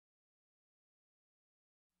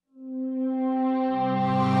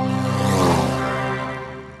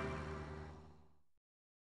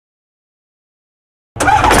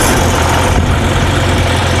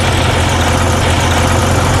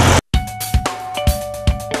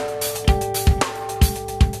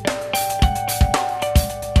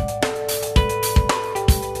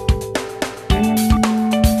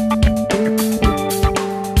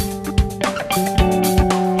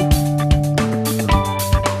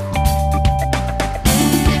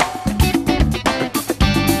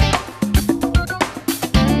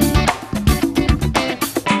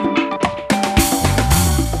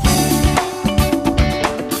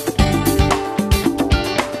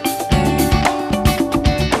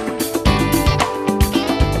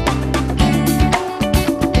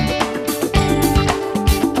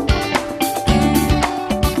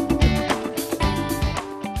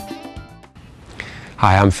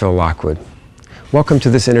Hi, I'm Phil Lockwood. Welcome to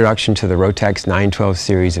this introduction to the ROTAX 912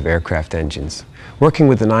 series of aircraft engines. Working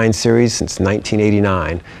with the 9 series since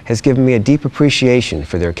 1989 has given me a deep appreciation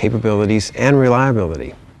for their capabilities and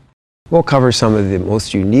reliability. We'll cover some of the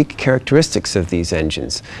most unique characteristics of these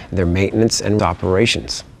engines, their maintenance and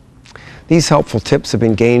operations. These helpful tips have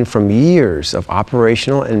been gained from years of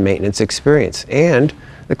operational and maintenance experience and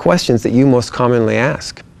the questions that you most commonly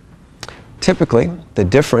ask. Typically, the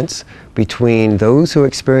difference between those who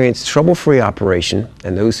experience trouble-free operation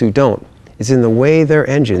and those who don't is in the way their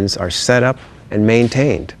engines are set up and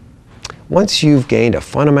maintained. Once you've gained a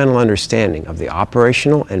fundamental understanding of the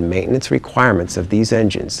operational and maintenance requirements of these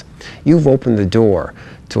engines, you've opened the door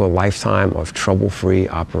to a lifetime of trouble-free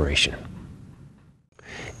operation.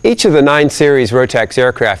 Each of the 9 series ROTAX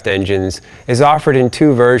aircraft engines is offered in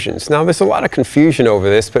 2 versions. Now there's a lot of confusion over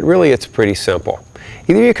this, but really it's pretty simple.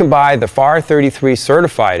 Either you can buy the FAR 33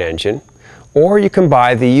 certified engine, or you can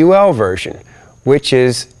buy the UL version, which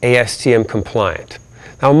is ASTM compliant.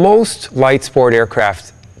 Now most light sport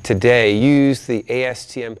aircraft today use the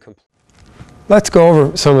ASTM compliant. Let's go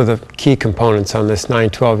over some of the key components on this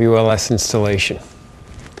 912 ULS installation.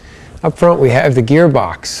 Up front we have the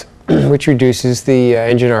gearbox, which reduces the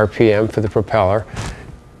engine RPM for the propeller.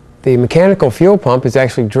 The mechanical fuel pump is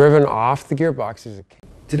actually driven off the gearbox.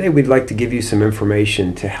 Today we'd like to give you some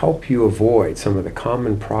information to help you avoid some of the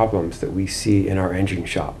common problems that we see in our engine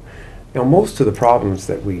shop. Now most of the problems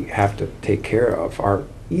that we have to take care of are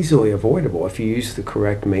easily avoidable if you use the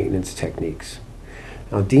correct maintenance techniques.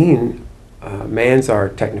 Now Dean mans our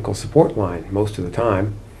technical support line most of the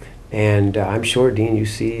time, and I'm sure, Dean, you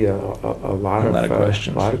see a lot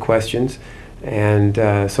of questions.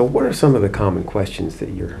 And so what are some of the common questions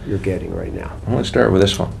that you're getting right now? Well, let's start with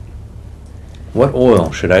this one. What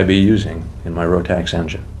oil should I be using in my ROTAX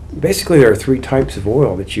engine? Basically, there are 3 types of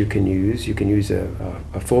oil that you can use. You can use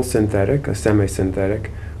a full synthetic, a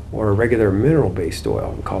semi-synthetic, or a regular mineral-based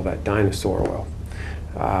oil. We call that dinosaur oil.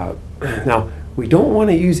 Now, we don't want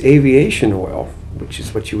to use aviation oil, which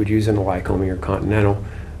is what you would use in a Lycoming or Continental,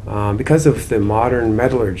 because of the modern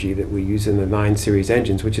metallurgy that we use in the 9 series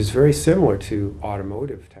engines, which is very similar to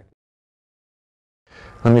automotive technology.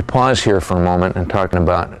 Let me pause here for a moment and talking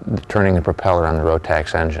about turning the propeller on the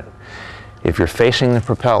ROTAX engine. If you're facing the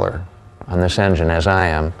propeller on this engine, as I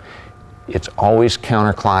am, it's always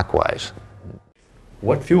counterclockwise.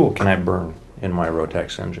 What fuel can I burn in my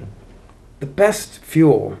ROTAX engine? The best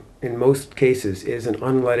fuel in most cases is an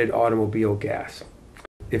unleaded automobile gas.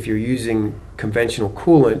 If you're using conventional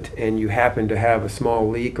coolant and you happen to have a small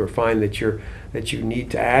leak or find that you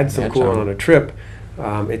need to add some coolant on a trip,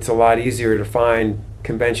 it's a lot easier to find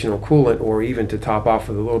conventional coolant, or even to top off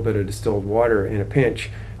with a little bit of distilled water in a pinch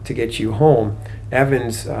to get you home.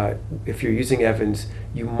 Evans, if you're using Evans,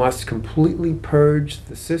 you must completely purge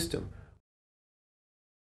the system.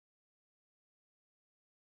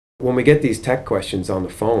 When we get these tech questions on the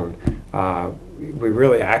phone, we're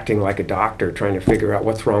really acting like a doctor trying to figure out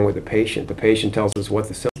what's wrong with the patient. The patient tells us what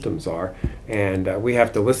the symptoms are, and we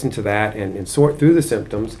have to listen to that and sort through the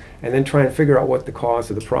symptoms and then try and figure out what the cause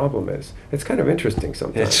of the problem is. It's kind of interesting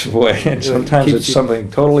sometimes. Sometimes it's something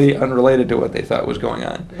totally unrelated to what they thought was going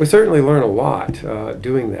on. We certainly learn a lot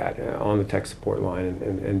doing that on the tech support line,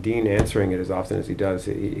 and Dean answering it as often as he does,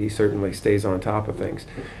 he certainly stays on top of things.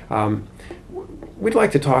 We'd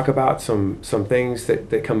like to talk about some things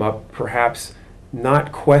that come up, perhaps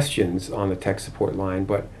not questions on the tech support line,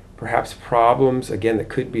 but perhaps problems, again, that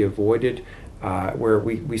could be avoided, where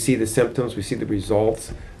we see the symptoms, we see the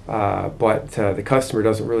results, but the customer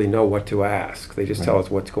doesn't really know what to ask. They just tell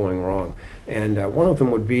us what's going wrong. And one of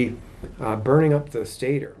them would be burning up the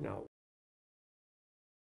stator. Now,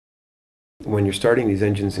 when you're starting these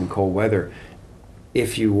engines in cold weather,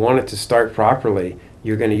 if you want it to start properly,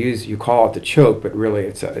 you're going to use, you call it the choke, but really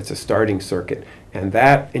it's a starting circuit, and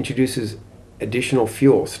that introduces additional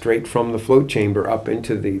fuel straight from the float chamber up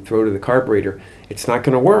into the throat of the carburetor. It's not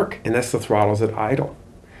going to work unless the throttle's at idle.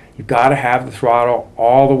 You've got to have the throttle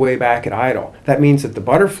all the way back at idle. That means that the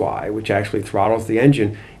butterfly, which actually throttles the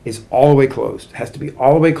engine, is all the way closed. It has to be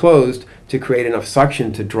all the way closed to create enough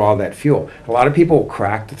suction to draw that fuel. A lot of people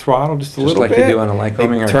crack the throttle just a little bit. Just like they do on a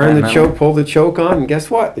Lycoming or turn the choke, pull the choke on, and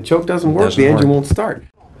guess what? The choke doesn't work. The engine won't start.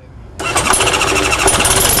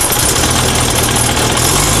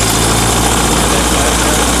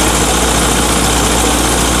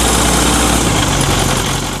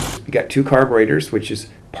 You got two carburetors, which is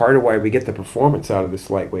part of why we get the performance out of this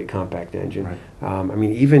lightweight compact engine. Right. I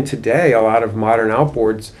mean, even today, a lot of modern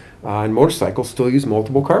outboards and motorcycles still use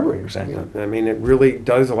multiple carburetors. Exactly. I mean, it really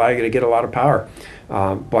does allow you to get a lot of power.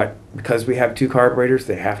 But because we have two carburetors,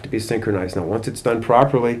 they have to be synchronized. Now, once it's done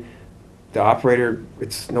properly, the operator,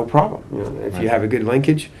 it's no problem. You know, if you have a good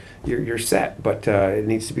linkage, you're set. But it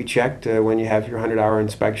needs to be checked when you have your 100-hour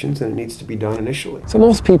inspections, and it needs to be done initially. So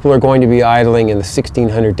most people are going to be idling in the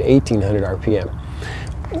 1600 to 1800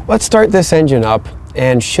 RPM. Let's start this engine up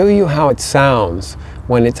and show you how it sounds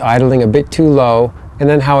when it's idling a bit too low, and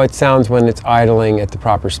then how it sounds when it's idling at the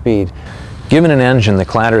proper speed. Given an engine that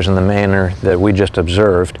clatters in the manner that we just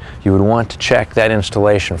observed, you would want to check that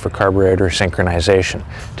installation for carburetor synchronization.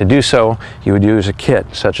 To do so, you would use a kit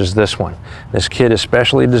such as this one. This kit is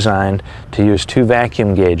specially designed to use two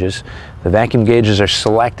vacuum gauges. The vacuum gauges are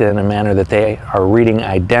selected in a manner that they are reading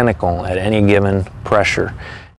identical at any given pressure.